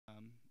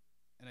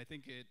I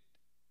think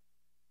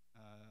uh,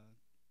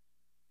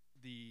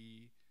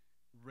 the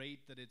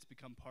rate that it's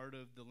become part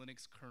of the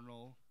Linux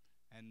kernel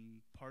and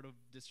part of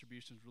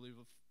distributions really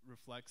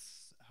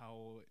reflects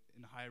how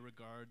in high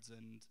regards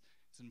and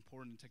it's an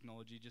important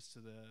technology just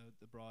to the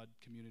broad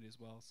community as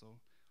well. So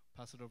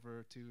pass it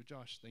over to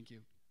Josh. Thank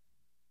you.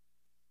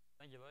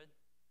 Thank you, Lloyd.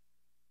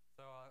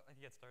 So I'd like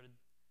to get started.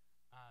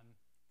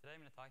 Today I'm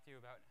going to talk to you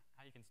about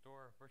how you can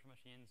store virtual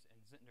machines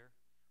in Cinder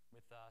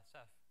with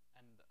Ceph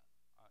and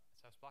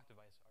Ceph's block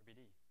device,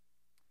 RBD.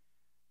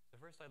 So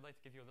first I'd like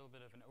to give you a little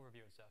bit of an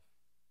overview of Ceph,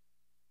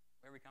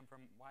 where we come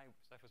from, why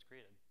Ceph was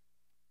created.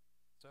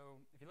 So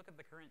if you look at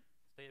the current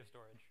state of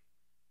storage,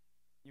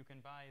 you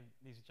can buy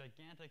these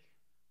gigantic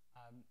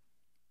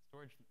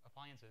storage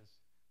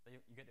appliances that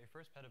you get your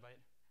first petabyte,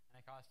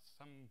 and it costs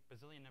some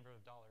bazillion number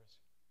of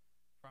dollars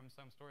from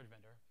some storage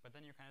vendor, but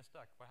then you're kind of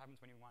stuck. What happens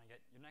when you want to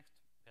get your next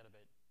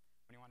petabyte,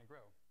 when you want to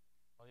grow?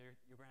 Well,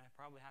 you're going to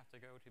probably have to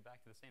go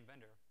back to the same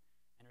vendor,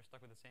 and you're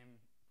stuck with the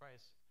same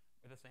price,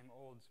 with the same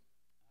old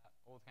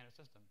kind of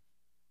system.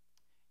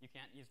 You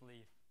can't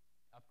easily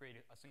upgrade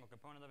a single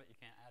component of it. You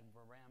can't add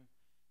more RAM.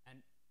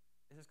 And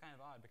this is kind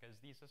of odd because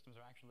these systems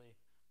are actually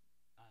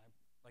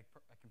like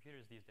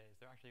computers these days.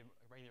 They're actually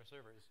regular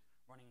servers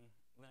running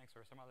Linux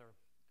or some other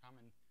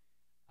common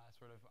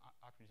sort of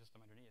operating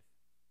system underneath.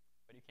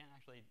 But you can't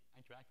actually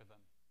interact with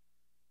them.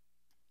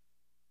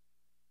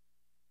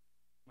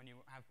 When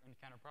you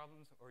encounter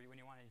problems, or when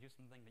you want to do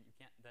something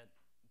that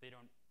they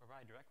don't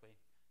provide directly,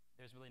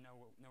 there's really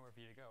nowhere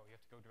for you to go. You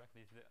have to go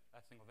directly to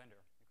that single vendor.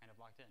 You're kind of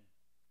locked in.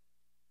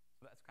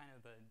 So that's kind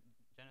of the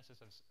genesis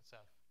of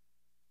Ceph.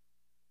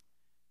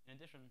 In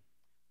addition,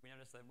 we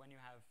notice that when you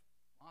have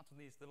lots of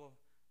these little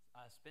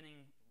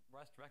spinning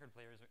Rust record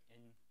players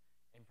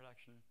in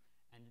production,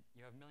 and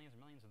you have millions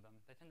and millions of them,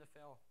 they tend to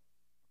fail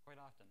quite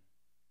often.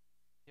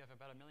 If you have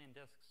about 1 million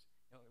disks,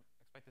 you'll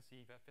expect to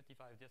see about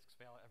 55 disks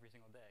fail every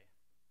single day.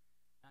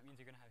 That means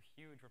you're going to have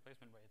huge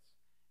replacement rates.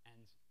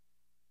 And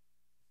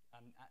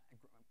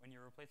when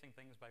you're replacing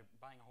things by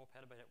buying a whole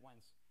petabyte at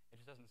once,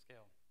 it just doesn't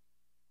scale.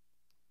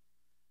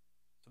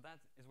 So that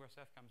is where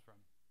Ceph comes from.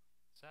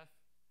 Ceph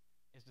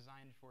is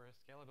designed for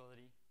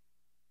scalability,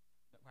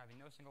 having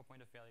no single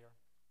point of failure,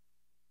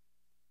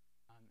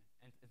 and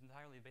it's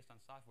entirely based on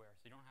software,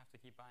 so you don't have to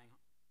keep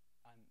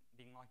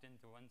being locked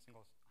into one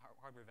single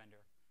hardware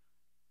vendor.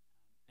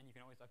 And you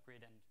can always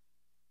upgrade and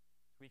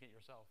tweak it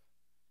yourself.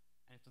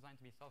 And it's designed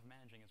to be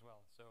self-managing as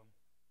well. So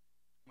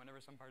whenever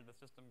some part of the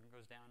system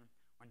goes down,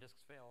 when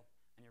disks fail,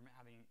 and you're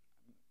having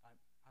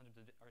hundreds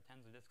or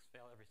tens of disks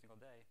fail every single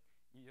day,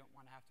 you don't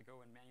want to have to go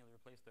and manually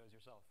replace those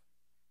yourself.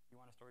 You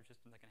want a storage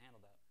system that can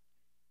handle that.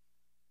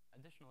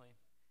 Additionally,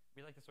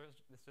 we like the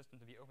system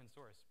to be open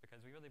source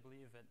because we really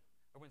believe that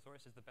open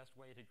source is the best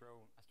way to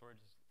grow a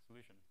storage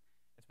solution.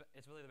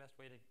 It's really the best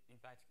way to,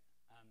 in fact,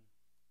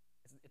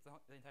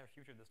 the entire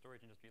future of the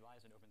storage industry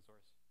lies in open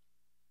source.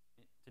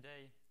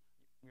 Today,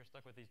 we're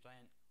stuck with these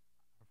giant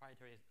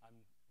proprietary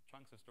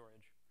chunks of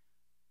storage,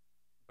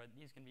 but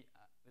these can be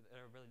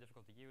are really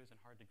difficult to use and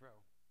hard to grow.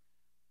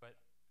 But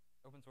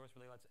open source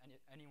really lets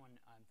anyone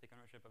take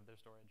ownership of their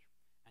storage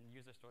and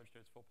use their storage to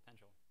its full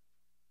potential.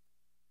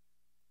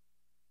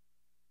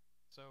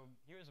 So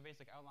here's a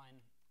basic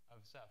outline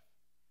of Ceph.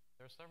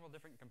 There are several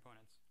different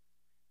components.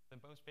 The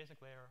most basic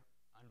layer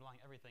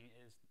underlying everything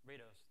is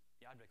Rados,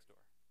 the object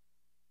store.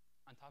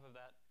 On top of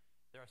that,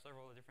 there are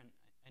several different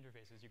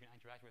interfaces you can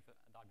interact with the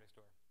object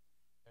store.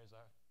 There's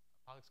a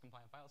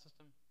POSIX-compliant file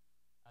system.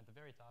 At the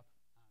very top,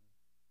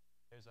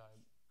 there's a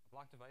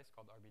block device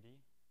called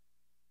RBD.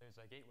 There's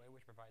a gateway,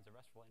 which provides a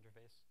RESTful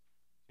interface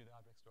to the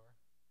object store.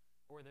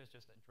 Or there's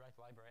just a direct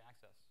library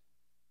access.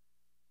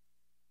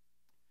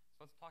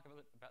 So let's talk a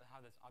bit about how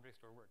this object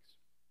store works.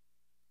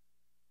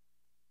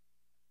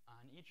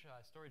 On each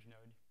storage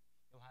node,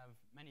 you'll have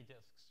many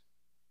disks.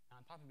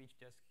 And on top of each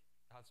disk,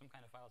 you'll have some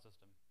kind of file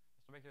system.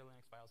 Just a regular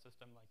Linux file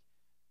system like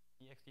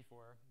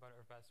ext4,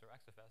 Btrfs, or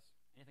XFS,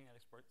 anything that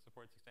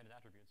supports extended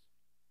attributes.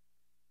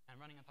 And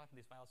running on top of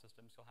these file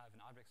systems, you'll have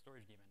an object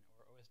storage daemon,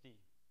 or OSD.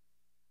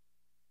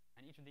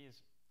 And each of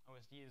these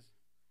OSDs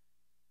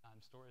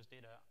stores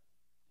data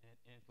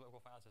in its local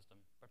file system,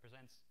 but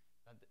presents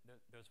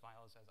those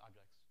files as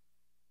objects.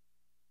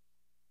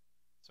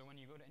 So when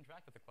you go to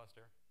interact with the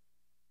cluster,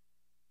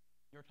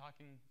 you're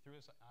talking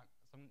through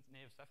some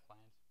native Ceph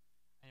client,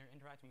 and you're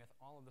interacting with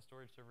all of the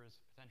storage servers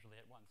potentially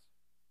at once.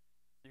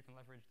 So you can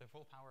leverage the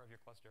full power of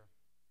your cluster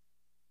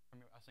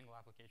from a single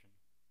application.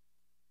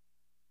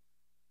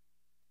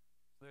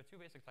 So there are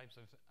two basic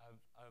types of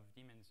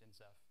daemons in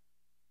Ceph.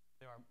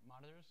 There are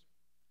monitors,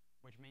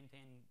 which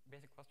maintain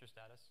basic cluster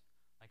status,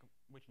 like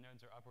which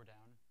nodes are up or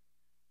down,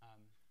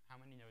 how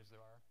many nodes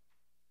there are,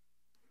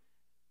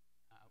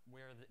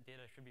 where the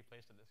data should be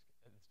placed at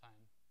this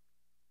time.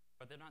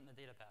 But they're not in the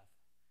data path.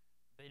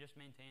 They just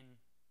maintain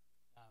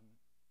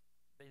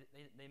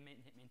they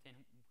maintain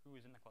who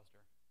is in the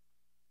cluster.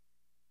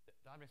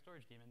 The object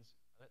storage daemons,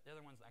 they're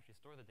the ones that actually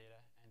store the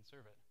data and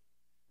serve it.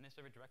 And they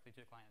serve it directly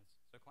to the clients.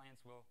 So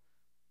clients will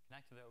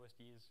connect to the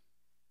OSDs,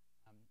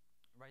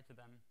 write to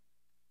them,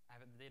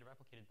 have the data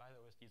replicated by the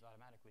OSDs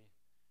automatically,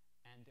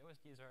 and the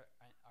OSDs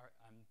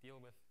deal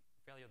with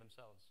failure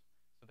themselves,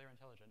 so they're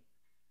intelligent.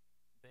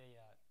 They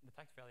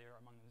detect failure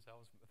among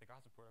themselves with the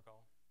gossip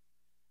protocol,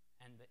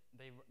 and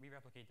they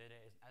re-replicate data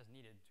as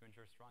needed to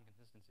ensure strong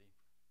consistency.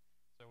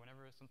 So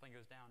whenever something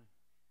goes down,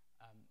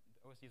 the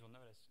OSDs will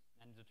notice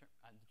and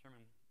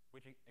determine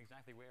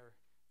exactly where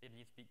data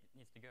needs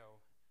to go,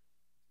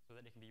 so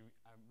that it can be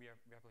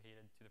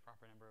replicated to the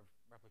proper number of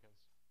replicas.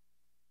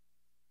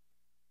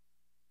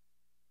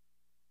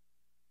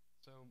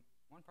 So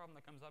one problem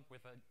that comes up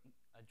with a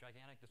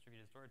gigantic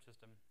distributed storage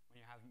system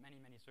when you have many,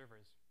 many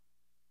servers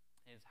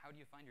is, how do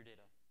you find your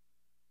data?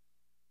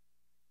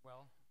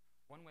 Well,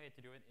 one way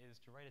to do it is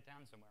to write it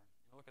down somewhere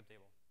in a lookup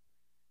table.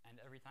 And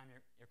every time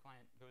your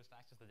client goes to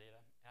access the data,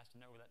 it has to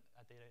know that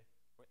data,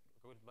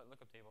 go to the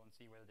lookup table and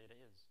see where the data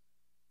is.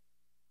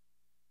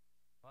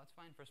 Well, that's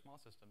fine for small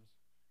systems,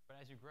 but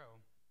as you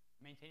grow,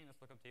 maintaining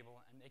this lookup table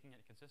and making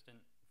it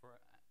consistent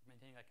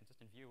maintaining that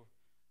consistent view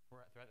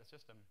throughout the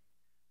system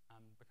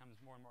becomes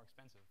more and more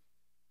expensive.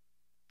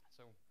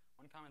 So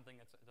one common thing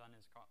that's done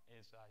is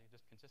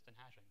just consistent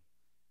hashing,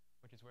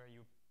 which is where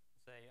you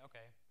say,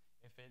 okay,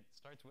 if it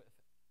starts with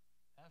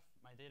F,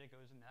 my data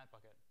goes in that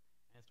bucket,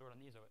 and it's stored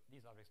on these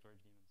object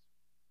storage daemons.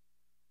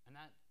 And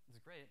that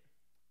is great,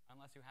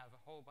 unless you have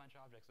a whole bunch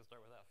of objects that start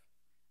with F.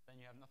 Then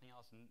you have nothing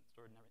else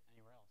stored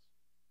anywhere else.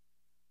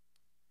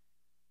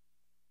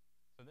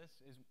 So this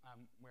is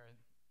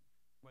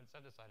what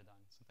Ceph decided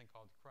on, something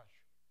called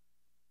crush.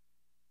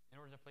 In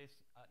order to place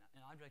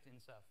an object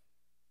in Ceph,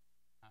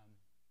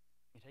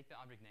 you take the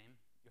object name,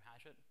 you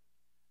hash it,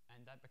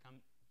 and that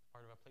becomes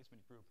part of a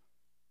placement group.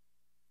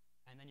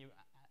 And then you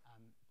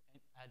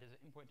add as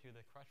an input to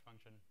the crush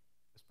function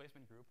this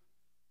placement group,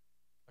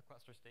 a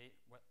cluster state,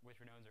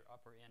 which your nodes are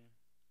up or in,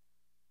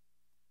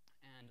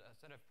 and a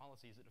set of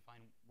policies that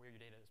define where your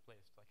data is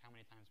placed, like how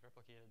many times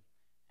replicated,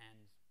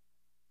 and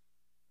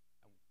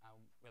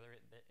whether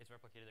it's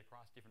replicated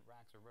across different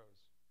racks or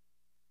rows.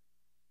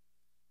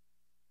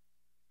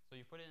 So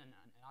you put in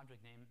an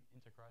object name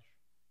into crush,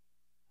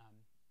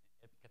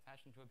 it gets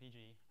hashed into a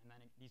PG, and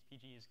then these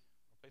PGs,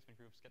 or placement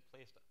groups, get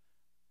placed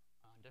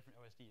on different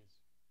OSDs.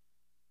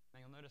 Now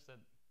you'll notice that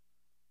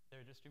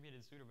they're distributed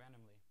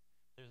pseudo-randomly.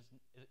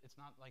 It's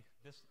not like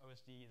this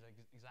OSD is an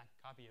exact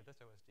copy of this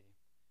OSD.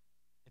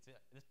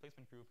 This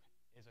placement group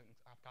is a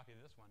copy of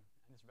this one,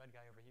 and this red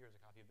guy over here is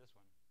a copy of this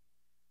one.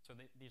 So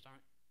these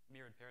aren't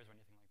mirrored pairs or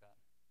anything like that.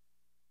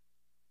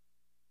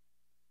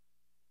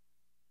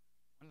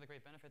 One of the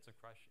great benefits of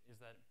crush is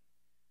that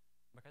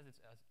because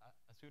it's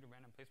a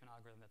pseudo-random placement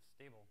algorithm that's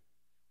stable,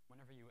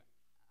 whenever you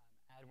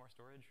add more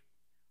storage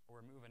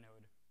or remove a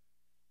node,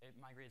 it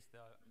migrates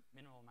the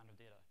minimal amount of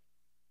data.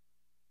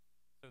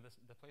 So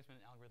the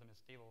placement algorithm is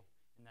stable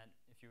in that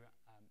if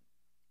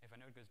a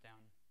node goes down,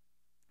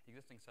 the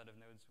existing set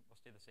of nodes will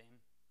stay the same,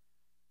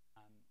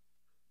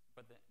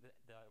 but the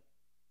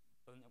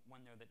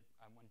one node that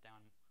went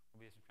down will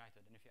be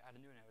subtracted. And if you add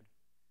a new node,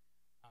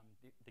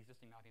 the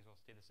existing mappings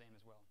will stay the same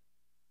as well,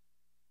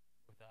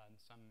 with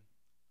some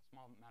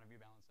small amount of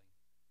rebalancing.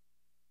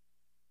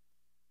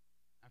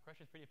 Now,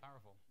 crush is pretty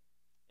powerful.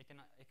 It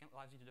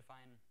allows you to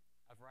define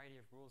a variety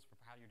of rules for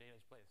how your data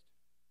is placed.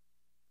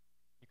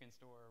 You can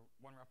store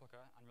one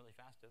replica on really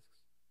fast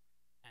disks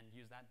and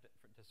use that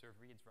to serve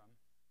reads from.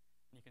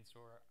 And you can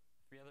store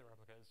 3 other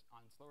replicas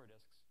on slower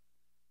disks,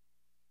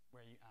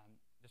 where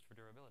just for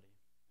durability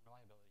and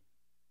reliability.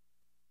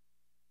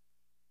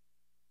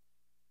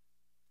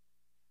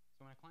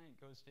 So when a client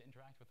goes to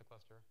interact with the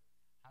cluster,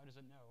 how does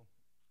it know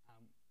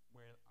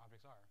where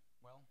objects are?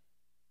 Well,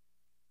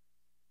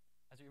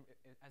 as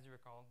you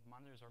recall,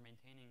 monitors are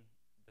maintaining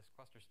this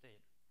cluster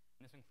state,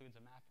 and this includes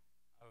a map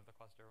of the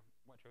cluster,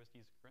 what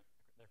OSDs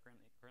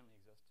currently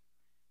exist,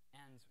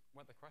 and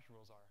what the crush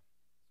rules are.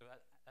 So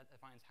that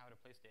defines how to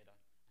place data,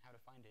 and how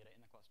to find data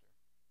in the cluster.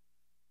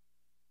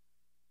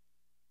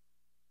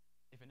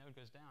 If a node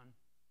goes down,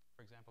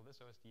 for example, this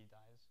OSD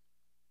dies,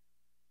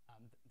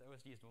 the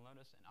OSDs will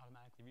notice and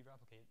automatically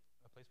re-replicate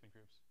the placement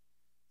groups.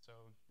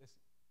 So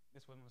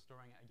this one was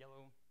storing a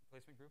yellow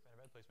placement group and a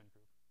red placement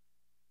group.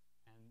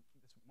 And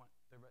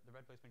the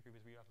red placement group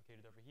is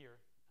re-replicated over here,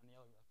 and the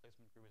yellow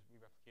placement group is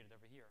re-replicated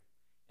over here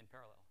in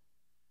parallel.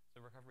 So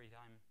recovery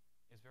time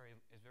is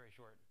very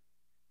short,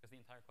 because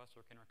the entire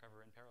cluster can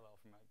recover in parallel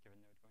from a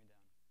given node going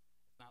down.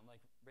 It's not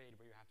like RAID,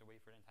 where you have to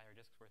wait for an entire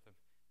disk's worth of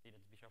data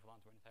to be shuffled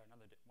onto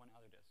one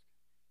other disk.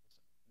 It's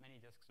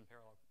many disks in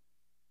parallel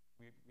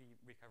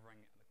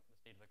recovering the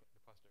state of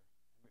the cluster,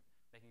 and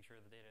making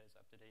sure the data is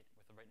up to date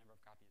with the right number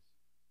of copies.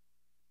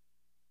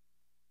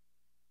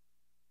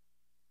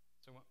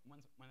 So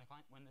when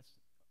this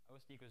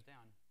OSD goes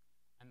down,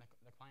 and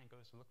the client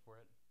goes to look for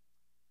it,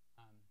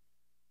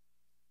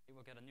 it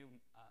will get a new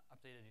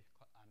updated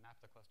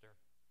map to the cluster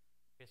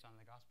based on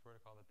the gossip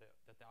protocol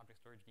that the object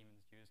storage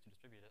daemons use to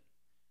distribute it,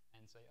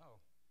 and say,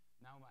 oh,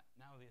 now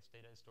this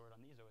data is stored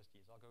on these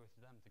OSDs. I'll go to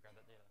them to grab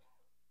that data.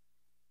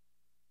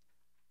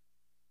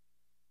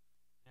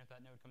 And if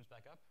that node comes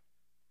back up,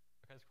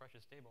 because crush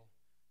is stable,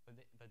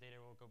 the data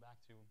will go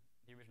back to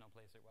the original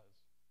place it was.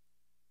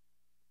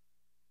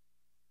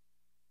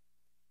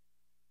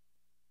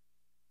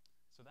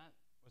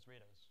 was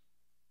Rados,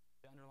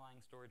 the underlying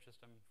storage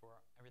system for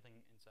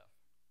everything in Ceph.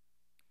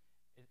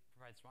 It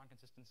provides strong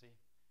consistency,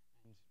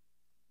 and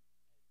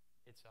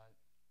it's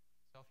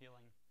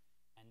self-healing,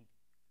 and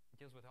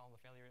deals with all the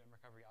failure and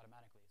recovery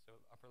automatically,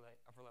 so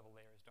upper level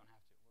layers don't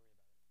have to worry about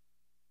it.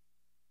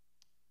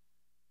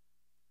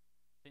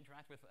 To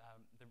interact with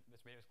this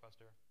Rados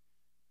cluster,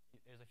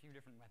 there's a few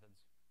different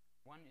methods.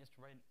 One is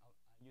to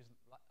use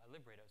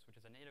librados, which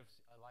is a native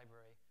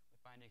library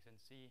with bindings in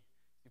C,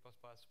 C++,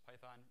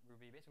 Python,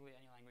 Ruby, basically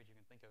any language you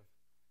can think of.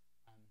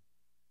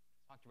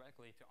 Talk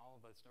directly to all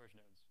of the storage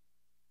nodes.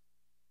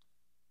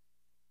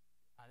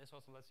 This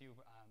also lets you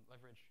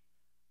leverage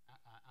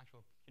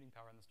actual computing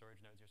power in the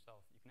storage nodes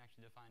yourself. You can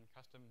actually define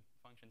custom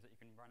functions that you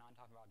can run on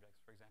top of objects.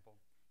 For example,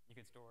 you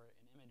could store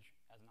an image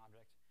as an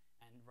object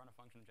and run a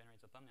function that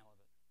generates a thumbnail of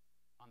it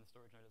on the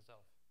storage node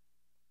itself.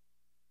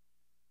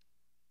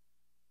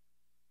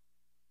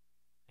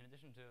 In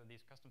addition to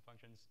these custom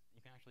functions, you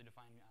can actually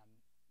define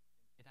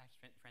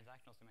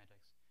transactional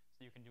semantics.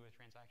 So you can do a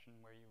transaction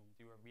where you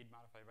do a read,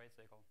 modify, write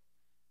cycle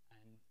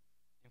and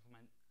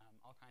implement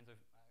all kinds of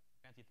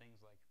fancy things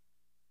like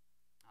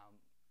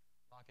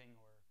locking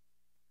or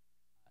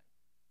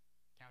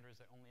counters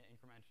that only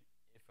increment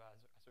if a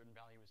certain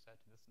value is set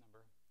to this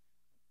number.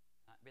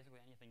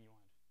 Basically anything you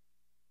want.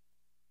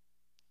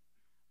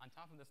 On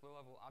top of this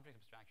low-level object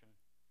abstraction,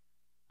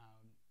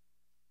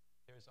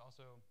 there's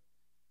also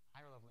a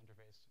higher-level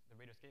interface, the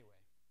Rados gateway.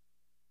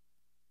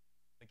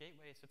 The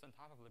gateway sits on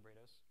top of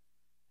librados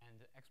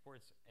and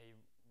exports a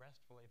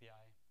RESTful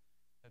API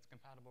that's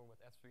compatible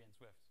with S3 and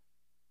Swift.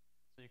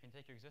 So you can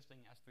take your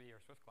existing S3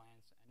 or Swift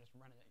clients and just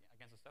run it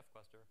against a Ceph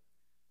cluster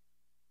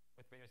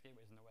with Rados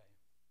gateways in the way.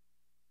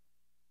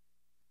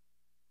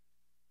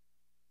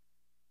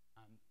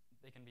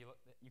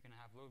 You can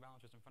have load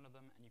balancers in front of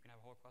them, and you can have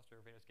a whole cluster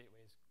of Rados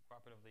gateways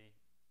cooperatively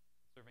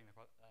serving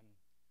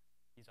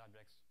these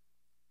objects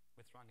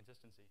with strong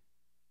consistency.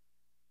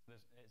 So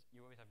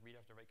you always have read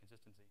after write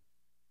consistency.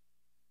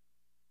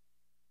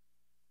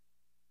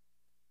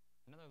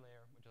 Another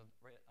layer, which is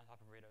right on top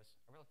of Rados,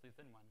 a relatively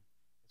thin one,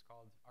 is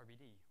called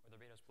RBD, or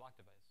the Rados block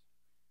device.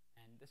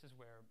 And this is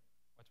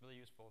what's really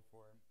useful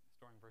for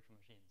storing virtual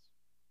machines.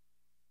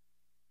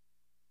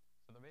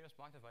 So the Rados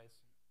block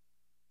device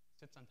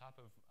sits on top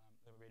of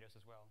the Rados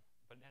as well,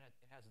 but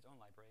it has its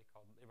own library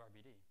called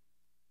librd.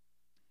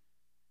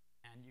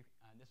 And this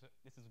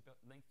is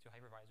linked to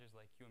hypervisors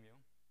like QEMU,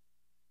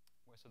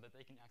 so that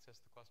they can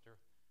access the cluster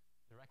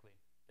directly.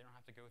 They don't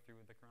have to go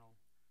through the kernel.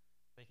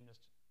 They can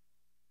just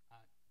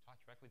talk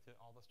directly to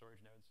all the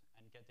storage nodes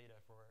and get data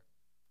for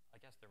a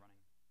guest they're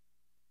running.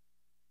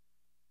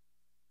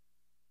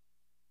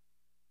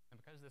 And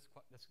because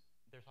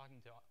they're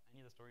talking to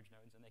any of the storage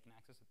nodes and they can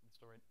access the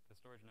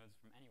storage nodes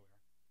from anywhere,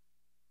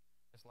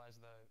 this allows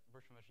the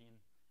virtual machine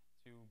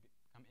to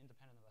become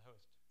independent of the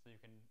host, so you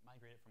can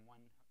migrate it from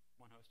one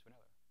host to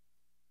another.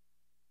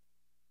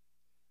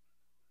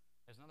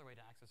 There's another way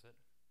to access it,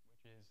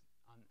 which is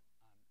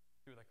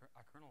through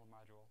a kernel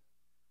module,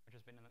 which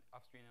has been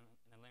upstream in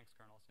the Linux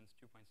kernel since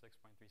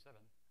 2.6.37.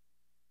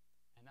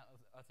 And that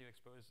lets you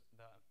expose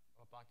the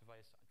block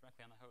device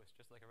directly on the host,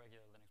 just like a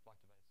regular Linux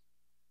block device.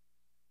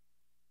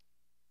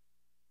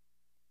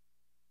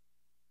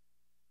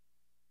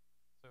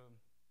 So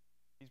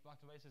these block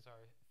devices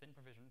are thin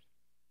provisioned,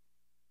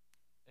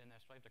 and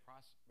they're striped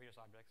across Rados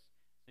objects,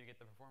 so you get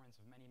the performance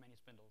of many, many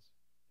spindles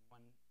in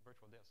one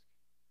virtual disk.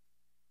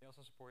 They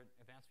also support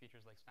advanced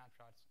features like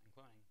snapshots and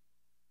cloning.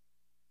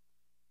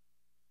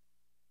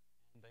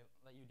 And they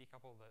let you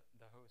decouple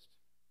the host,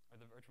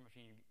 or the virtual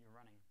machine you're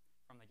running,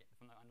 from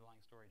the underlying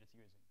storage it's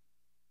using.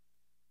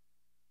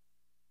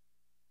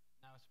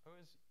 Now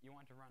suppose you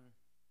want to run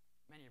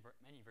many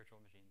virtual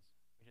machines,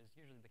 which is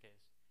usually the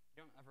case.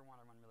 You don't ever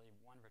want to run really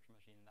one virtual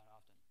machine that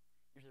often.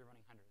 Usually you're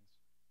running hundreds.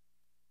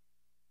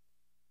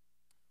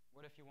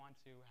 What if you want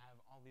to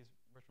have all these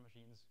virtual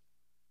machines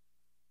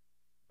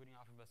booting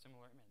off of a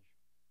similar image?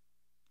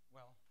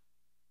 Well,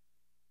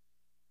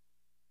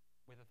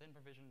 with a thin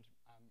provisioned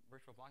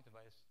virtual block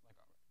device, like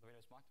the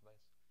Rados block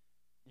device,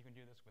 you can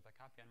do this with a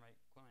copy on write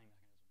cloning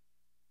mechanism.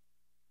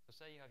 So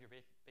say you have your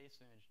base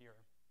image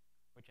here,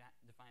 which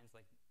defines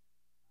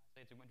say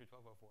it's Ubuntu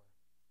 12.04,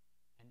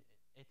 and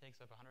it takes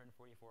up 144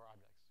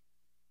 objects.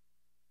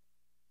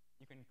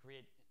 You can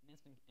create an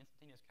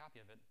instantaneous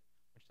copy of it,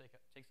 which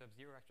takes up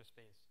 0 extra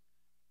space.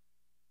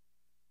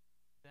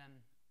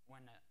 Then,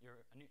 when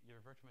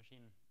your virtual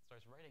machine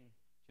starts writing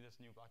to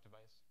this new block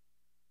device,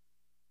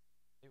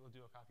 it will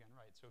do a copy on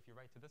write. So if you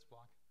write to this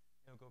block,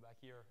 it'll go back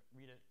here,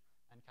 read it,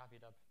 and copy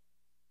it up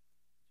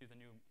to the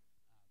new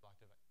block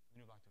device.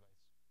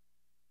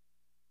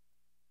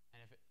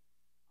 And if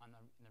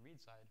in the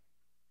read side,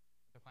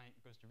 the client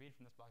goes to read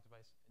from this block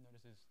device, it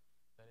notices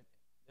that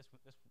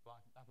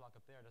that block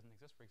up there doesn't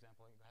exist, for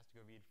example. It has to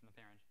go read from the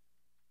parent.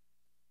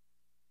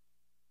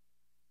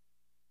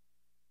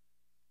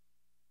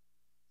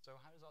 So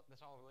how does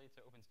this all relate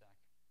to OpenStack?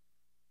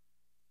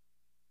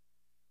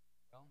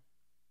 Well,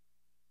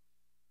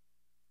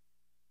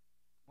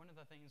 one of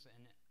the things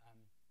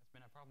that's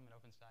been a problem in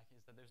OpenStack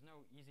is that there's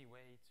no easy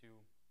way to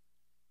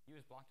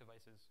use block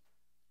devices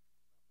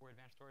or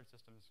advanced storage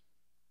systems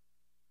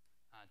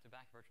to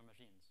back virtual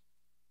machines.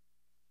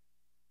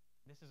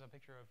 This is a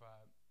picture of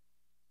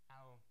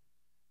how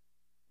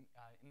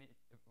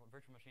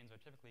virtual machines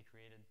are typically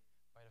created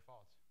by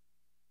default.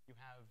 You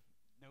have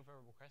Nova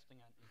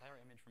requesting an entire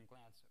image from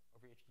Glance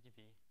over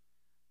HTTP,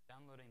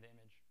 downloading the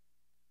image,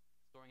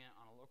 storing it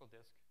on a local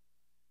disk,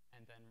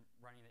 and then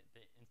running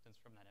the instance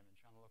from that image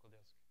on the local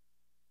disk.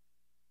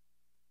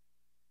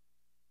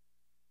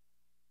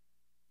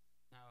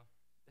 Now,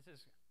 this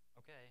is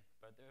okay,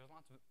 but there's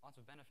lots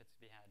of benefits to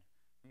be had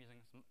from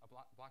using a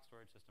block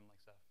storage system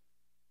like Ceph.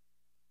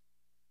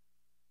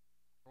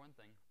 For one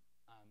thing,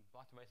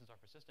 block devices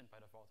are persistent by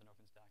default in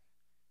OpenStack,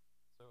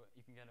 so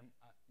you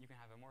can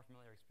have a more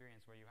familiar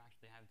experience where you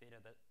actually have data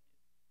that,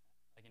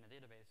 like in a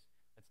database,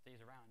 that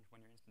stays around when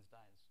your instance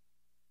dies.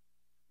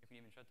 You can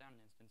even shut down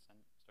an instance and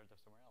start up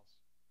somewhere else.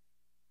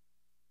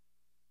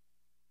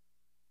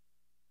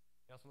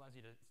 It also allows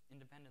you to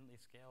independently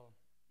scale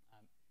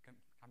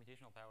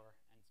computational power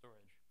and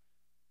storage.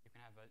 You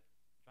can have a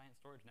giant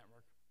storage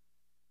network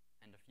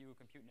and a few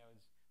compute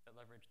nodes that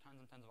leverage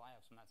tons and tons of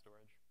IOPS from that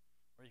storage,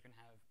 or you can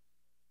have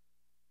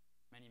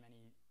many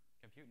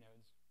compute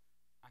nodes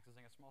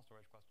accessing a small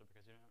storage cluster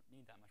because you don't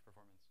need that much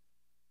performance.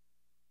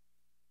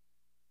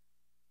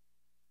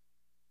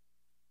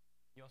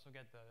 You also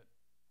get the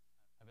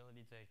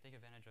ability to take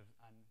advantage of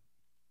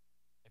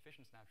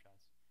efficient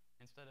snapshots.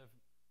 Instead of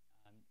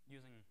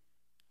using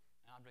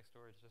an object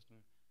storage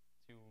system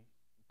to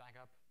back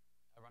up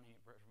a running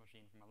virtual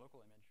machine from a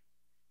local image,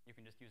 you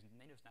can just use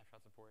native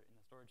snapshot support in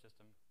the storage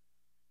system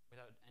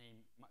without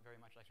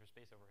very much extra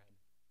space overhead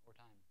or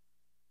time.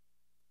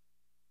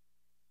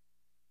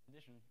 In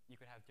addition, you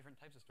could have different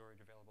types of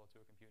storage available to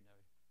a compute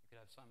node. You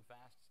could have some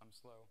fast, some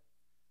slow,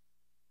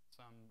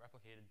 some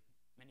replicated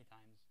many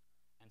times,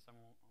 and some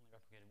only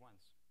replicated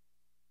once,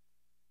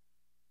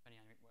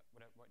 depending on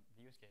what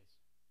the use case.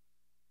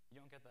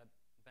 You don't get that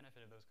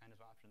benefit of those kinds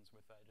of options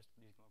with just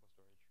using local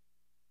storage.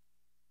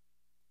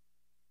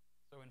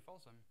 So in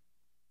Folsom,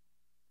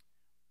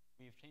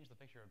 we've changed the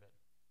picture a bit.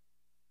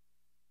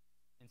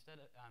 Instead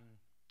of,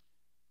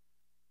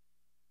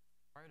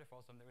 prior to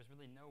Folsom, there was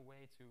really no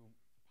way to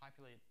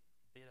populate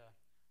data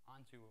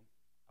onto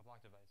a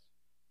block device.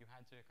 You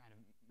had to kind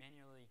of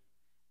manually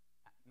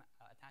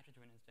attach it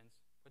to an instance,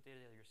 put data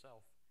there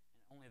yourself,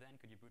 and only then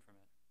could you boot from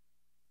it.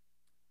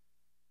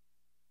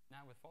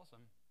 Now with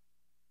Folsom,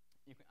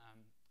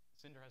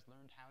 Cinder has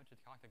learned how to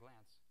talk to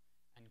Glance,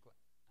 and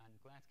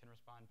Glance can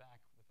respond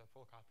back with a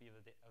full copy of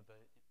the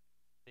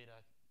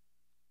data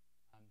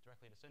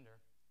directly to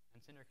Cinder, and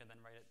Cinder can then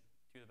write it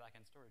to the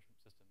backend storage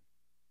system.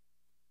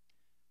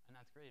 And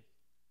that's great.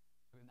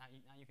 So now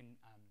you can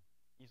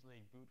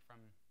easily boot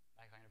from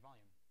that kind of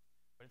volume.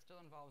 But it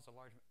still involves a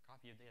large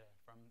copy of data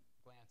from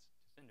Glance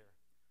to Cinder,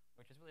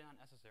 which is really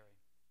not necessary.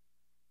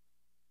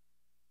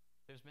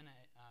 There's been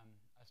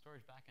a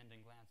storage backend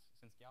in Glance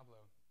since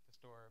Diablo to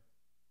store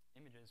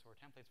images or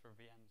templates for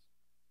VMs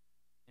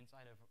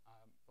inside of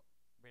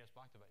Rados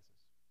block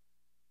devices.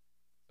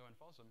 So in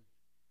Folsom,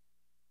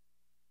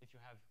 if you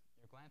have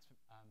your Glance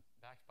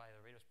backed by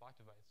the Rados block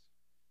device,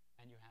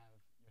 and you have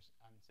your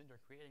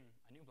Cinder creating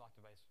a new block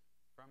device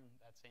from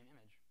that same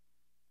image,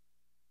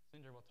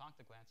 Cinder will talk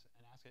to Glance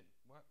and ask it,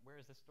 where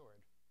is this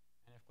stored?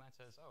 And if Glance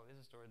says, oh, this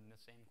is stored in the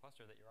same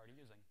cluster that you're already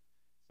using,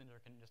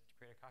 Cinder can just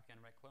create a copy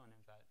and write clone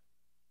of that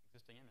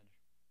existing image.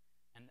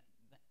 And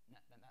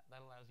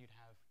that allows you to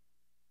have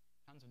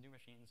tons of new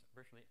machines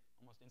virtually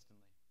almost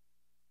instantly,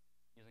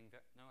 using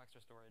no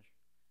extra storage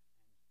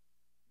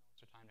and no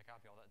extra time to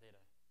copy all that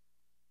data.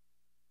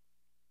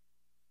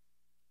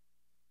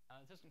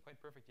 This isn't quite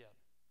perfect yet.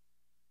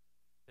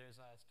 There's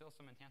still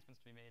some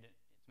enhancements to be made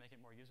to make it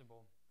more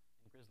usable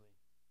in Grizzly.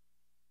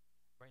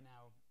 Right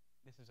now,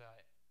 this is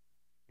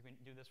you can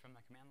do this from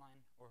the command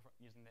line or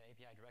using the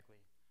API directly,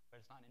 but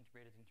it's not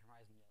integrated into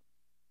Horizon yet.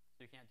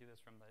 So you can't do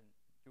this from the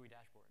GUI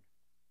dashboard.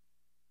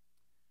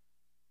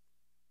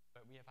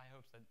 But we have high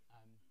hopes that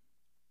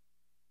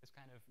this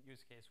kind of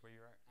use case where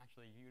you're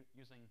actually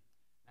using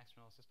an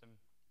external system,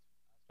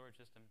 storage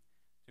system,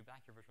 to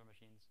back your virtual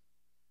machines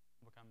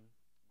will become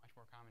much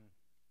more common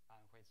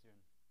quite soon.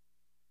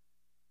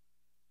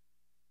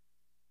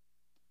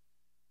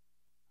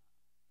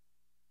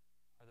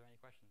 Are there any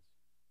questions?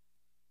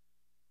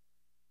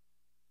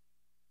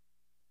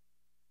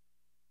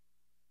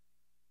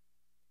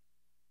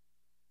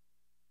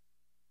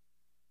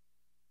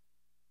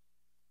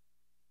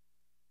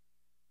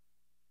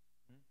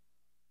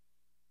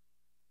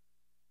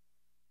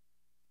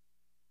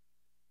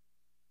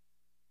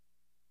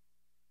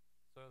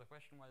 So the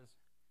question was,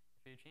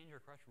 if you change your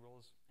crush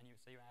rules and you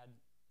say you add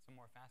some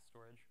more fast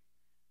storage,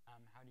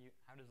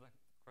 how does the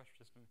crush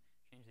system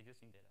change the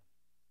existing data?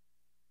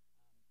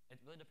 It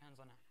really depends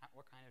on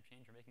what kind of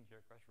change you're making to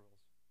your crush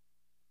rules.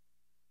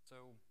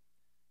 So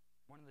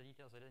one of the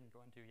details I didn't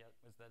go into yet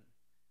was that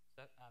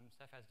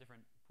Ceph has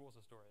different pools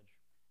of storage,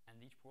 and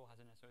each pool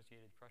has an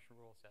associated crush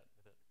rule set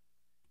with it.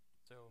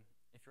 So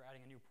if you're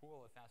adding a new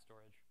pool of fast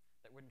storage,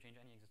 that wouldn't change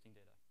any existing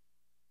data.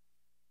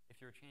 If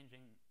you're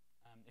changing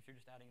If you're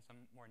just adding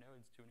some more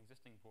nodes to an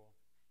existing pool,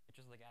 it's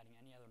just like adding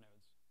any other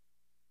nodes.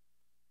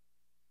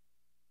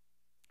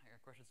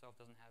 Of course itself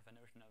doesn't have a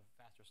notion of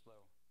fast or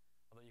slow,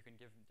 although you can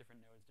give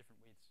different nodes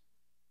different weights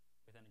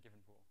within a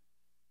given pool.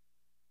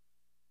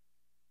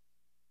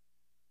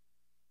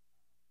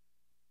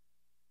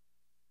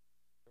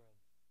 Go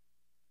ahead.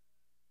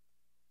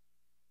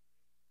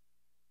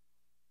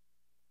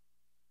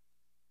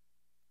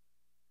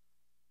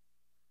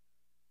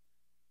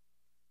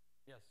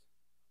 Yes.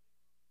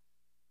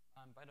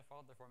 By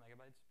default, they're 4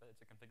 megabytes, but it's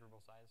a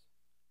configurable size.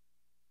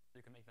 So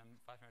you can make them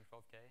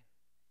 512K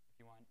if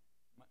you want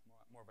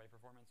more write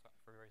performance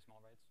for very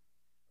small writes,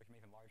 or you can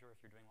make them larger if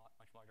you're doing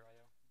much larger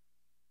I/O.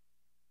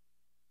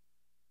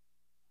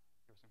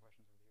 Here are some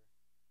questions over here.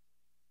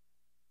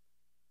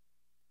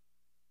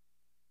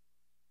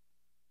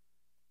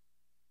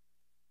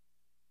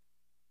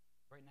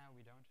 Right now,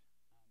 we don't.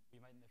 We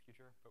might in the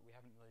future, but we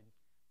haven't really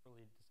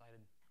fully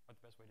decided what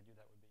the best way to do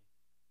that would be.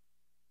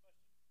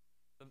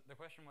 The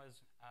question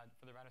was,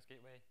 for the Rados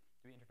gateway,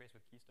 do we interface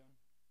with Keystone?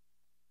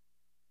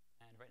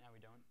 And right now we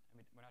don't. I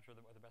mean, we're not sure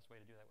what the best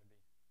way to do that would be.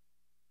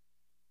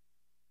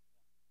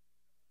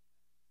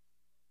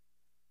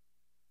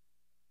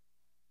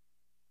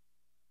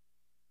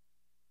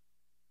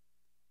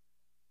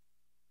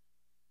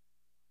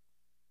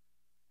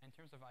 In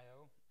terms of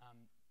I/O,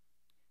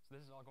 so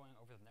this is all going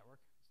over the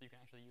network. So you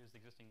can actually use the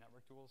existing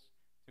network tools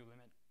to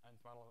limit and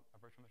throttle a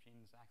virtual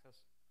machine's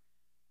access.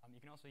 You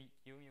can also,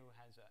 QEMU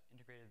has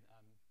integrated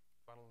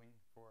throttling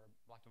for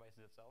block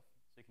devices itself,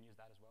 so you can use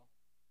that as well.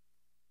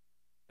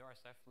 There are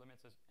Ceph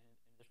limits in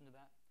addition to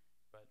that,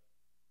 but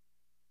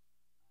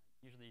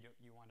usually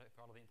you want to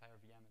throttle the entire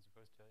VM as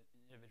opposed to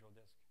an individual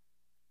disk.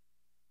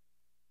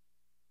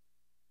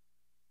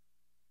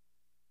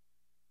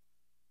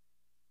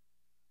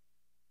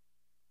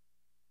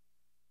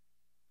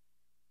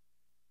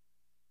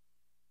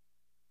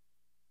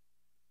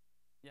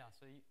 Yeah,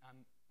 so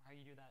how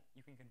you do that,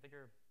 you can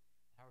configure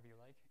however you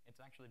like. It's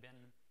actually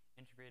been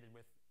integrated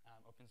with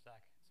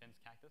OpenStack since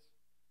Cactus.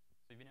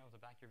 So you've been able to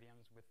back your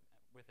VMs with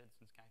it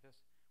since Cactus.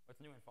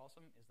 What's new in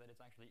Folsom is that it's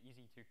actually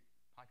easy to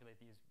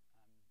populate these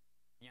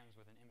VMs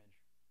with an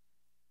image.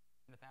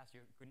 In the past,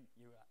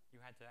 you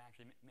had to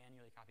actually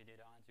manually copy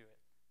data onto it,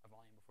 a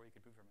volume, before you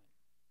could boot from it.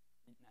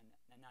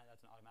 And now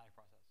that's an automatic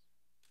process.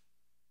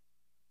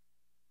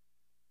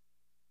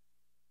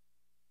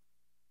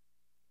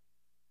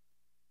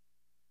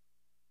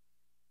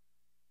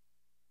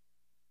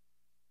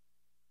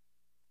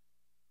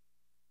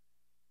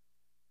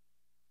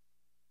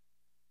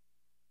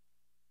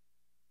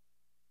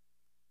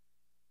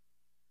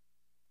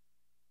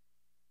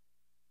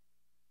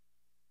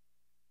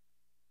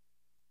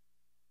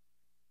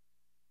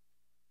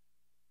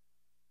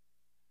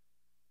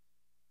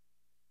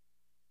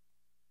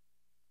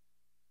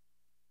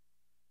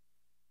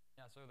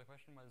 Yeah, so the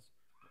question was,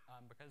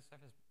 because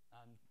Ceph is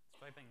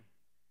striping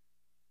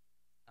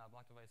a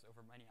block device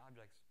over many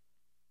objects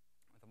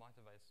with a block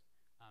device,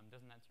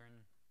 doesn't that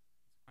turn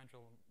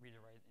sequential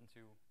read-to-write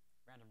into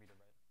random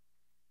read-to-write?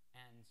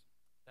 And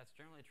that's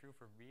generally true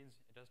for reads.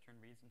 It does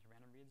turn reads into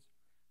random reads.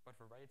 But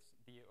for writes,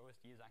 the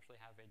OSDs actually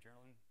have a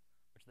journaling,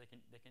 which they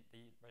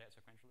write out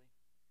sequentially.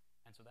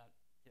 And so that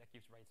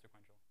keeps writes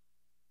sequential.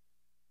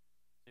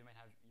 So you might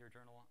have your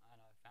journal on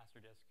a faster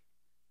disk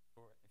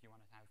for if you want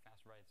to have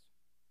fast writes,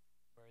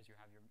 whereas you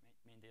have your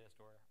main data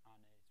store on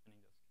a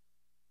spinning disk.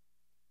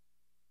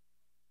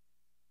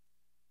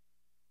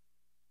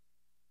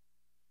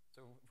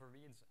 So for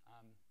reads,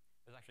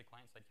 there's actually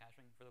client-side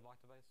caching for the block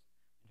device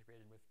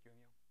integrated with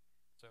QEMU.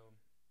 So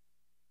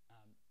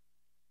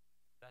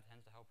that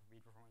tends to help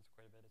read performance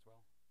quite a bit as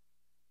well.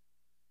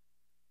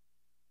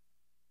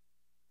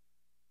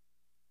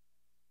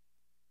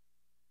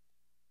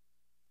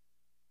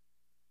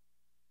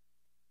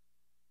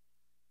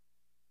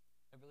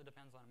 It really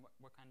depends on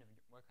what kind of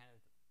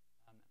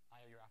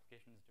I/O your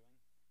application is doing.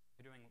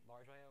 If you're doing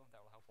large I/O, that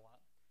will help a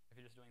lot. If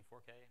you're just doing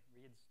 4K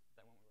reads,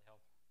 that won't really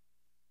help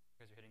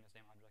because you're hitting the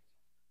same object.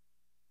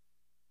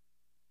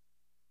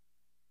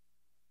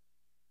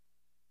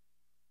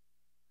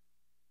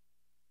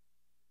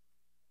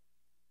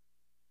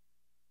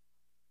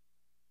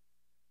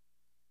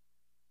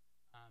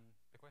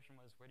 The question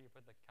was, where do you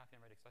put the copy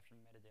and write exception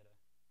metadata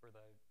for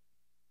the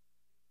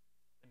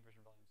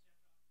inversion volumes?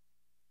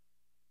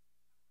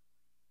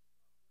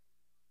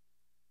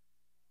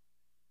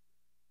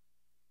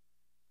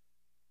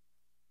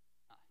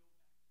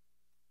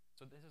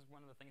 So this is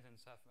one of the things in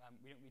Ceph.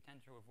 We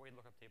tend to avoid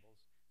lookup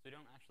tables. So we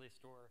don't actually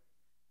store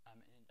an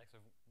index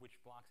of which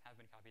blocks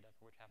have been copied up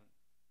or which haven't.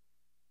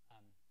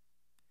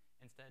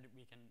 Instead,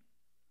 we can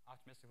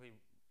optimistically,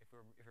 if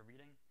we're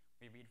reading,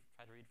 we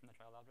try to read from the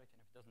child object,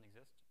 and if it doesn't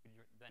exist, we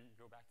then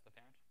go back to the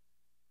parent.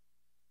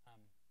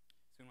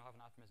 Soon we'll have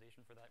an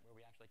optimization for that where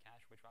we actually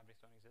cache which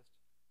objects don't exist.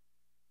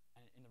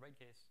 And in the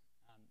write case,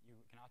 you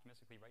can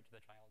optimistically write to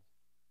the child,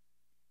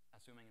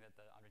 assuming that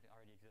the object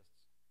already exists.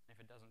 And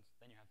if it doesn't,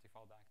 then you have to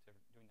fall back to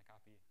doing the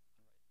copy on write.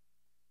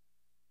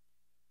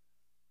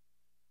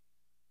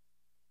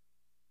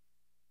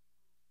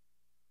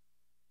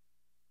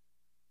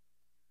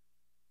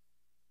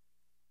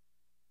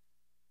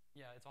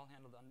 it's all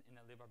handled in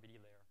the librd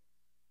layer,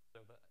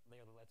 so the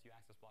layer that lets you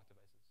access block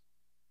devices. Yeah.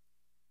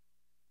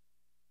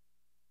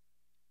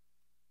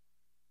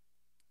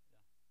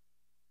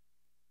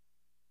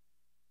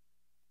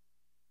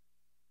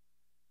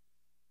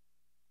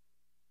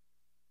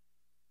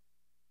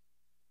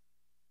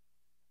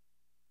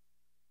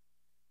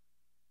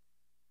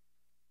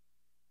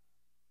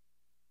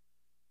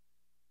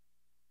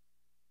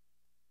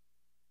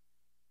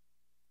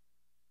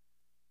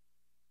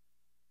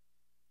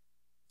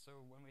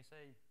 So when we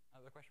say,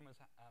 the question was,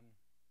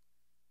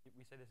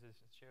 we say this is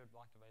a shared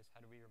block device,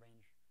 how do we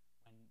arrange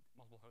when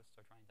multiple hosts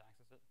are trying to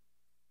access it?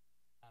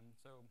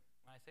 So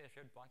when I say a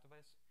shared block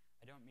device,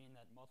 I don't mean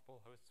that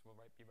multiple hosts will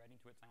be writing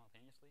to it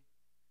simultaneously.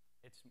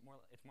 It's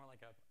more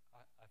like a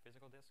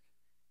physical disk,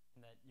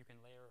 in that you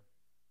can layer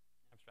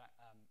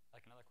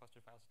like another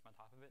clustered file system on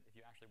top of it if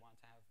you actually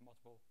want to have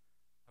multiple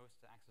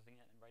hosts accessing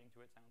it and writing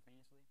to it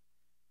simultaneously.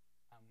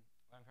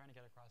 What I'm trying to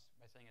get across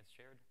by saying it's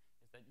shared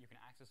is that you can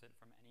access it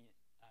from any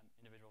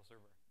individual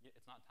server.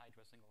 It's not tied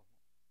to a single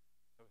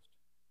host.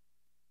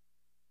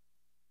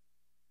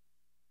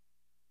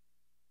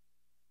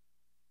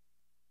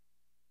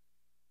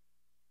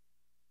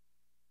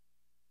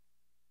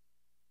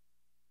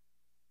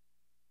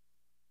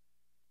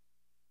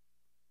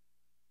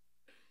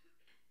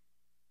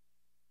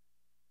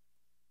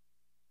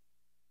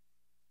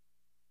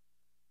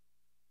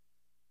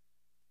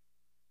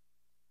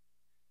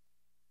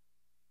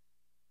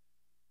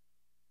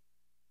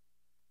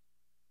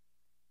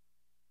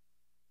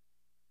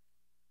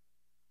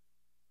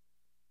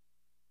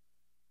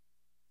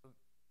 So,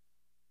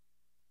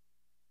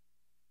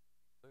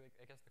 so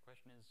I guess the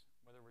question is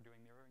whether we're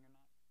doing mirroring or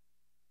not.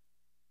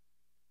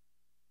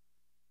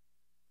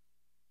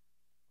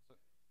 So,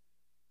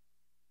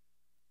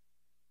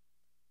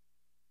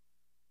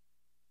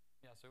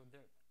 yeah, so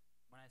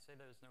when I say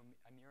there's no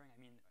mirroring, I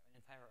mean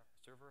an entire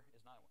server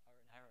is not, or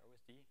an entire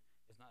OSD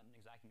is not an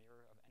exact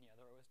mirror of any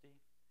other OSD,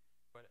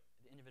 but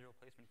the individual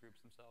placement groups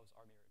themselves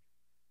are mirrored.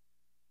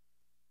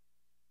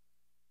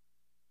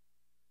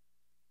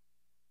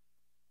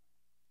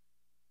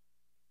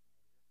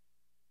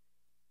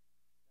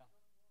 Yeah.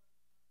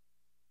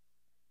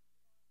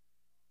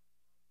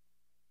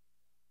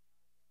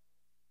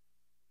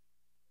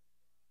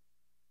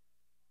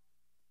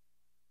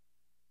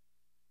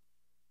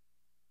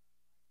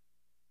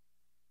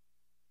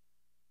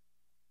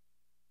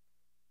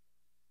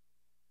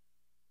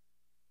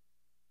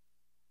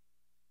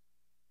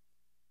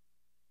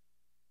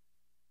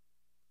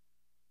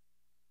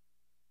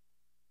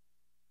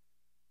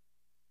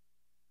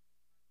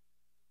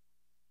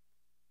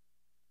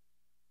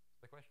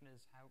 The question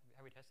is how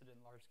we tested it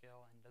in large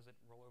scale, and does it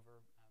roll over?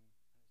 There's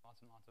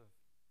lots and lots of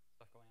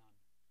stuff going on.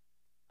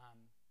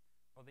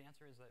 Well, the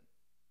answer is that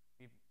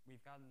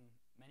we've gotten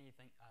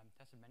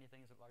tested many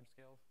things at large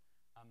scale.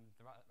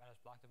 The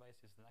Radish block device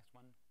is the next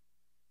one.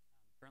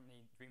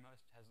 Currently,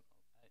 DreamHost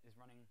is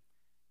running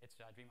its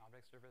Dream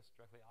Object Service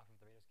directly off of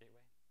the Rados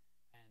gateway,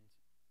 and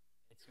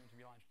its soon to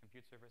be launched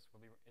compute service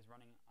is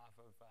running off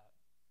of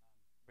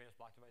Rados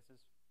block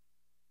devices.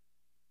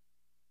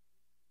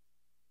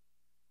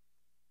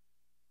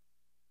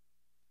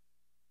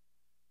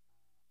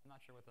 I'm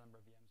not sure what the number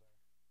of VMs are.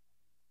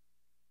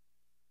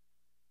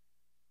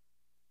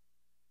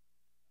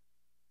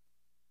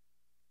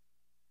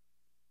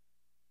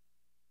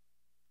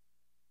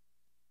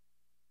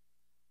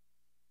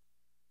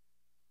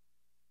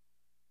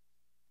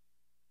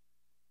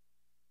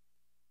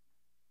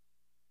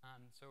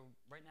 So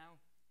right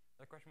now,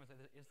 the question was,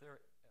 is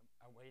there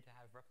a way to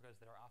have replicas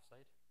that are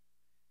offsite?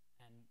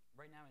 And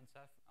right now in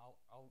Ceph,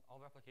 all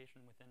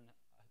replication within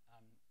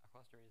a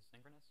cluster is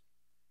synchronous.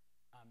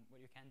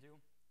 What you can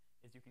do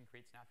is you can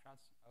create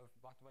snapshots of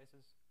block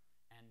devices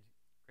and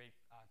create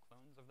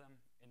clones of them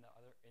in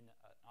an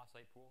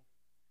offsite pool,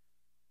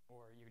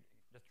 or you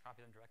just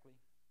copy them directly.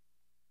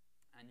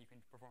 And you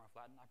can perform a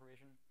flatten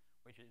operation,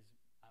 which is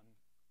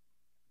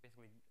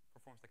basically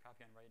performs the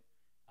copy on write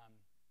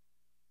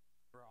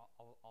for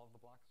all of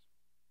the blocks.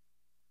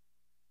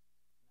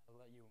 And that'll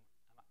let you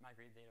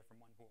migrate data from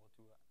one pool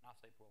to an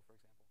offsite pool, for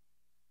example.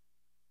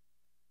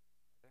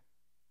 Right there.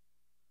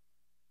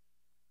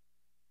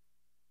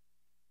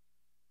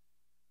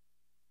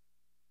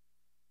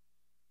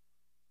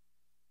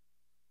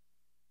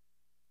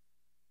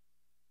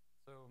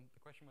 So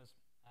the question was,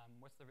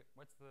 what's the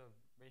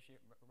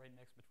rate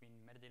mix between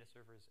metadata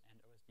servers and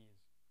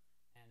OSDs?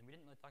 And we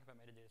didn't really talk about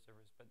metadata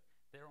servers, but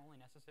they're only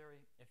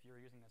necessary if you're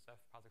using the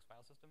Ceph POSIX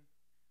file system,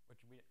 which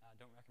we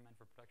don't recommend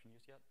for production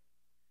use yet.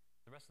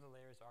 The rest of the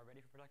layers are ready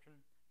for production,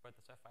 but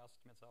the Ceph file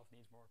system itself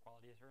needs more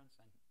quality assurance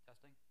and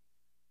testing.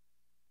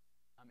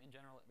 In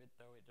general,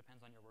 though, it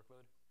depends on your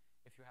workload.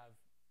 If you have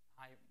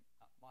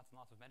lots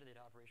and lots of metadata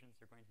operations,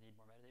 you're going to need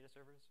more metadata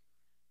servers,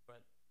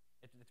 but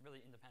it's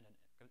really independent.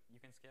 You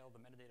can scale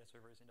the metadata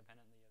servers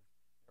independently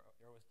of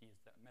your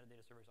OSDs. The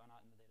metadata servers are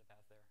not in the data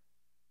path there.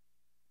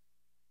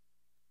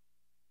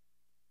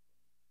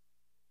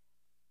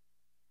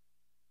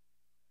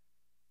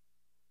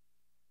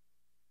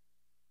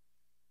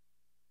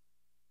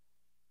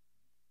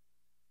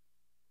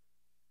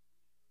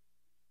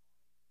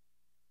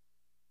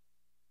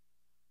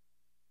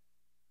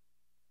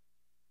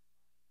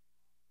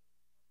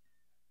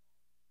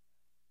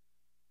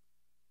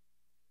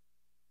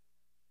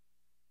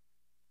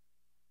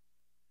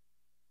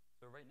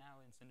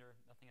 in Cinder,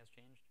 nothing has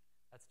changed.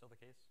 That's still the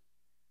case.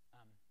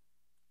 Um,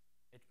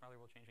 it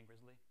probably will change in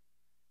Grizzly.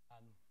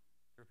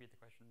 To repeat the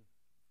question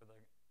for the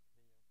video,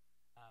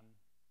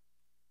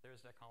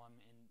 there's a column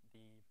in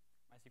the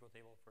MySQL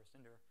table for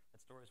Cinder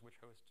that stores which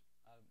host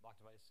block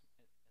device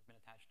it has been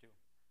attached to,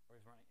 or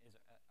is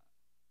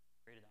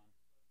created on,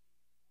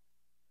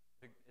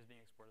 is being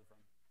exported from.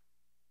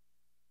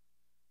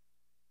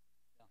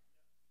 Yeah.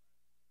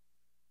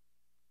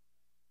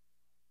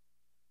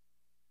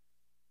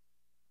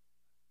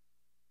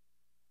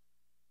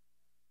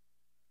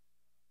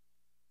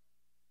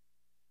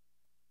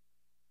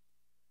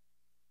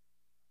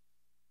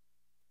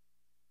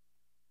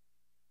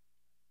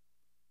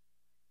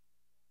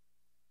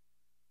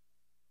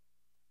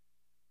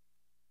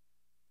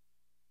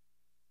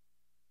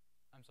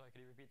 I'm sorry,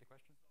 could you repeat the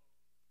question?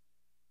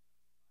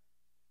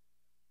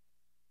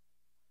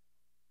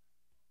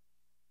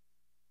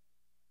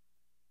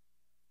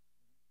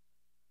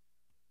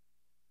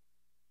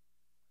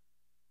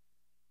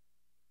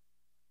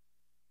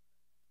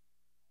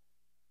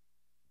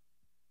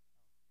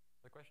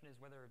 The question is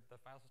whether the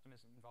file system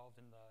is involved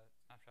in the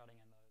snapshotting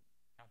and the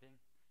copying.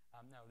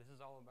 No, this is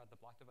all about the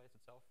block device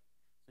itself.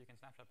 So you can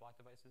snapshot block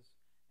devices,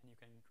 and you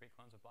can create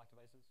clones of block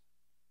devices.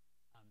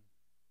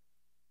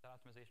 That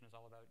optimization is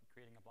all about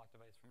creating a block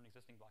device from an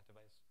existing block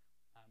device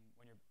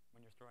when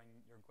you're storing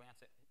your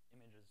glance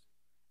images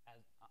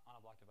on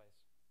a block device.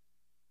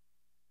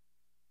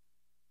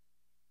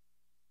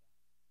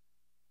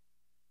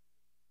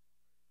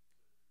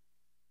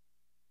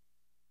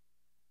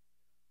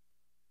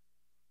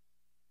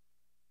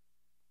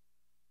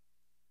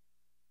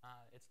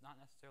 It's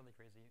not necessarily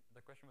crazy.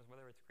 The question was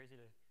whether it's crazy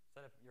to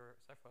set up your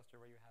Ceph cluster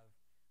where you have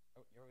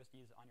your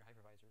OSDs on your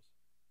hypervisors.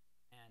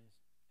 And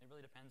it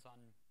really depends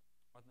on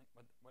what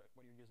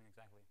you're using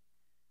exactly.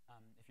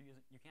 If you use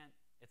it,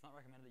 it's not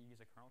recommended that you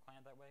use a kernel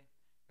client that way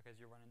because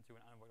you run into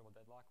an unavoidable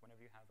deadlock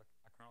whenever you have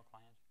a kernel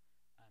client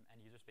and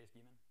user space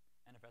daemon.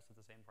 NFS has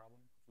the same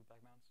problem with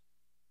loopback mounts.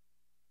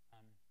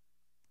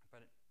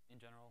 But in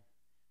general,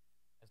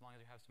 as long as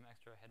you have some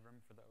extra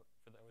headroom for the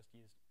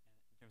OSDs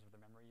in terms of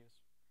the memory use,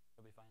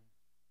 you'll be fine.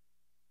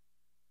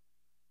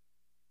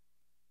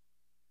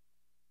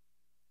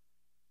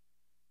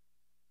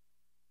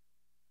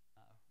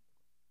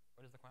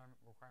 What is the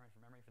requirement for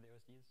memory for the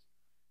OSDs?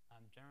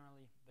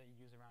 Generally, they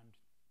use around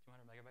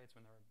 200 megabytes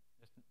when they're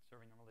just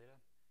serving normal data.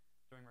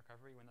 During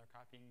recovery, when they're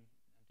copying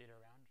data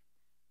around,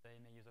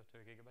 they may use up to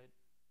a gigabyte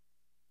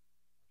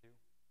or two.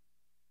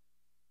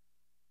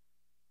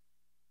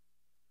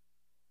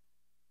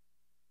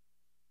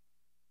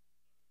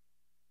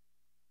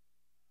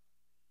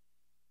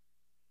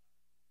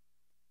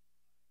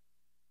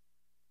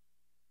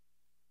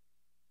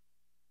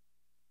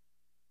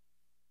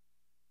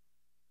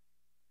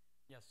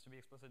 Yes, to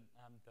be explicit,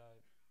 the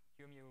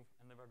QEMU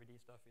and librd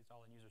stuff is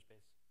all in user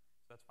space.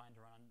 So that's fine to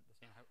run on the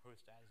same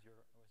host as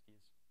your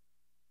OSDs.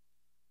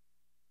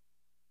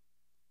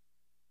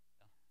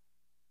 Yeah.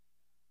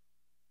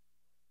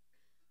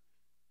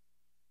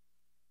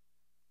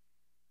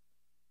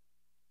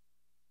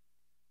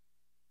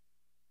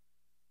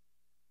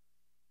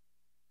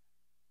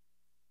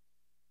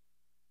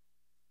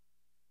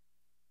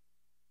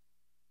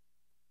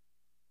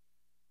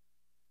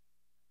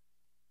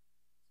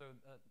 So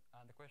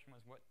the question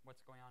was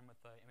what's going on with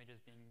the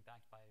images being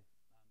backed by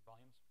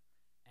volumes?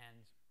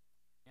 And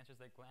the answer is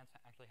that Glance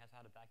actually has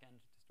had a backend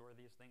to store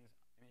these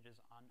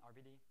images on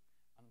RBD,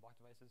 on the block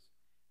devices,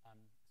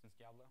 since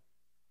Diablo.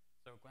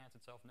 So Glance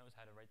itself knows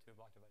how to write to a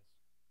block device.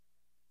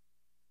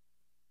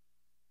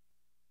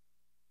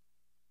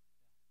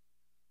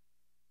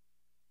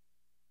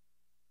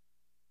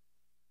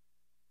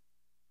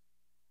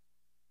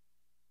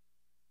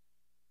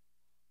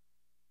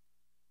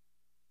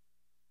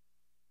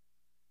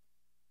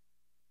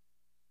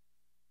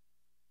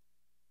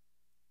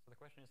 So the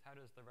question is, how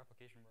does the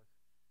replication work?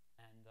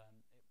 And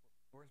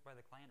it works by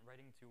the client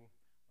writing to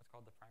what's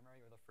called the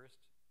primary, or the first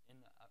in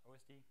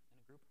OSD in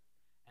a group,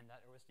 and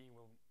that OSD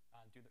will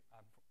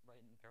write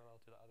in parallel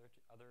to the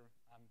other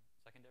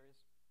secondaries,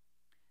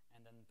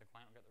 and then the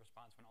client will get the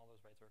response when all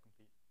those writes are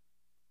complete.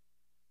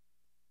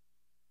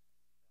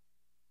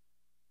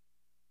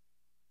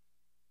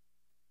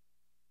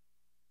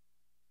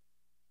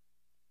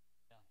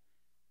 Yeah.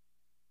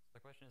 So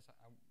the question is,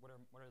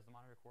 what is the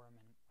monitor quorum,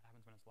 and what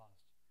happens when it's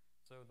lost?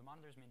 So the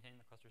monitors maintain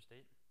the cluster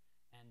state,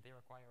 and they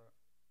require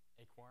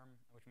a quorum,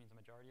 which means a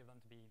majority of them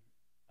to be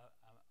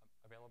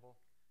available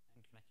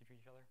and connected to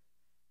each other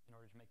in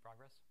order to make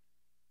progress.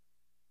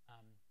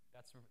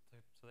 That's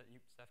so that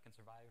Ceph can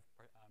survive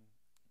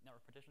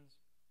network partitions.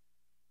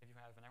 If you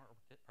have a network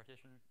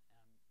partition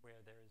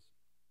where there's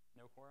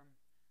no quorum,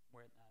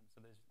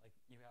 so there's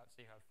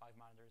say you have 5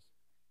 monitors,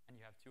 and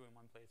you have 2 in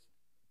one place,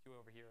 2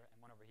 over here, and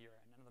 1 over here,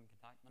 and none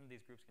of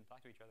these groups can talk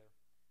to each other.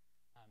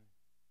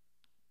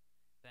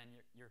 Then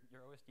your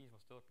OSDs will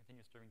still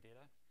continue storing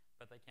data,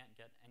 but they can't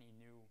get any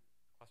new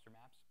cluster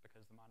maps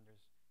because the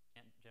monitors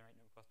can't generate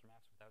new cluster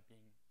maps without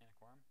being in a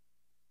quorum.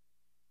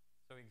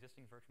 So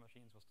existing virtual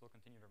machines will still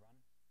continue to run,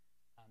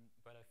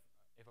 but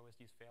if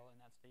OSDs fail in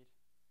that state,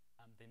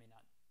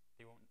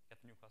 they won't get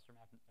the new cluster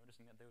map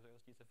noticing that those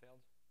OSDs have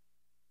failed.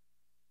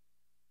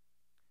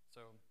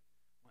 So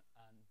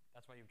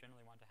that's why you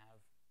generally want to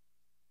have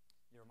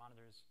your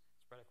monitors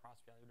spread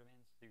across failure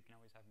domains, so you can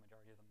always have a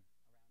majority of them around.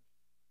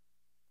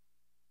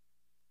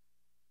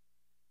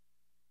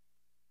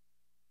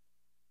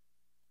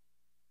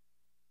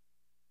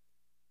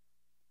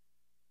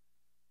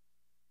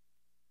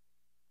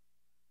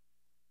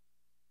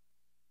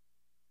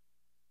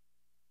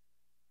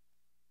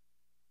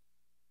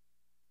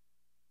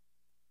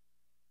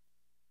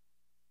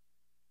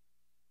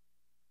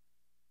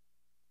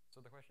 So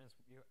the question is,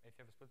 if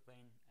you have a split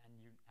plane and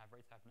you have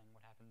writes happening,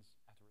 what happens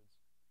afterwards?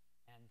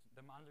 And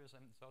the monitors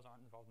themselves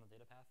aren't involved in the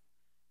data path,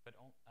 but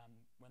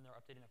when they're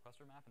updating the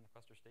cluster map and the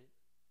cluster state,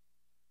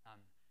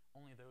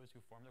 only those who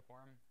form the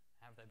quorum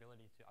have the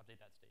ability to update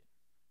that state.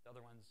 The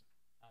other ones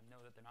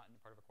know that they're not in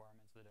part of a quorum,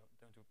 and so they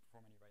don't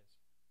perform any writes.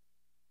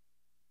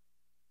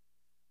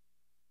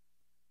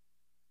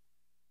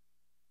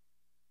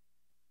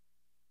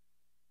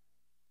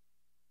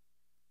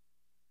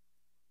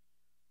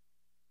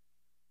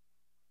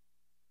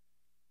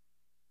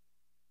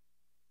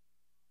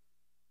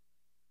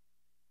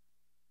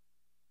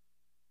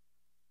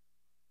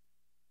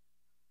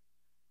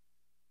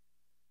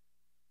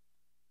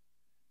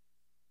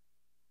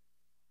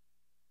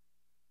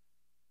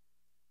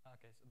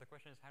 Okay, so the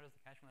question is, how does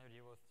the caching layer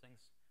deal with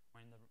things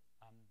when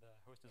the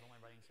host is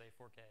only writing, say,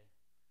 4K?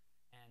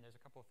 And there's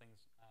a couple of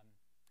things.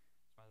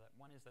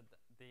 One is that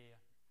the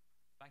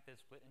fact that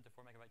it's split into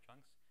 4 megabyte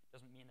chunks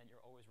doesn't mean that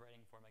you're always writing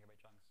 4 megabyte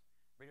chunks.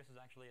 Radius is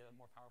actually a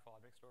more powerful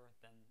object store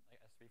than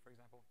like S3, for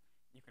example.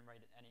 You can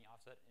write any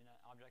offset in an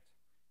object,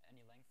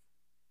 any length,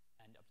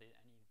 and update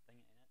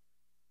anything in it.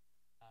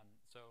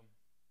 So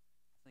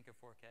think of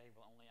 4K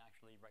will only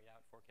actually write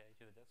out 4K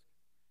to the disk,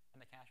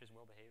 and the cache is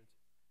well behaved,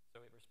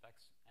 so it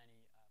respects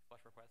any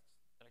flush requests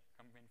that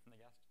come in from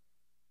the guest.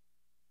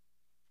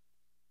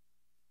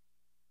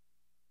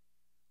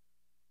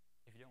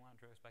 If you don't want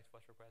to respect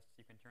flush requests,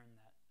 you can turn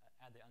that,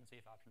 add the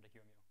unsafe option to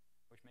QEMU,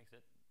 which makes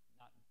it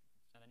not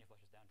send any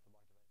flushes down to the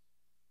block device.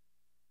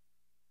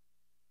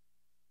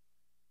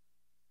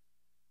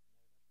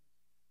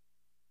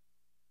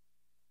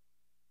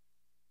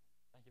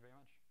 Thank you very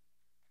much.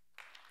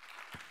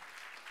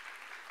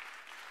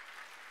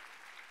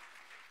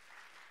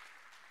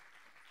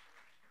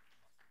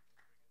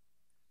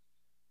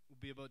 Will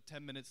be about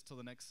 10 minutes till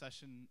the next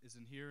session is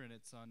in here, and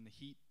it's on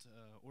heat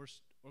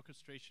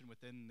orchestration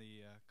within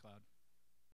the cloud.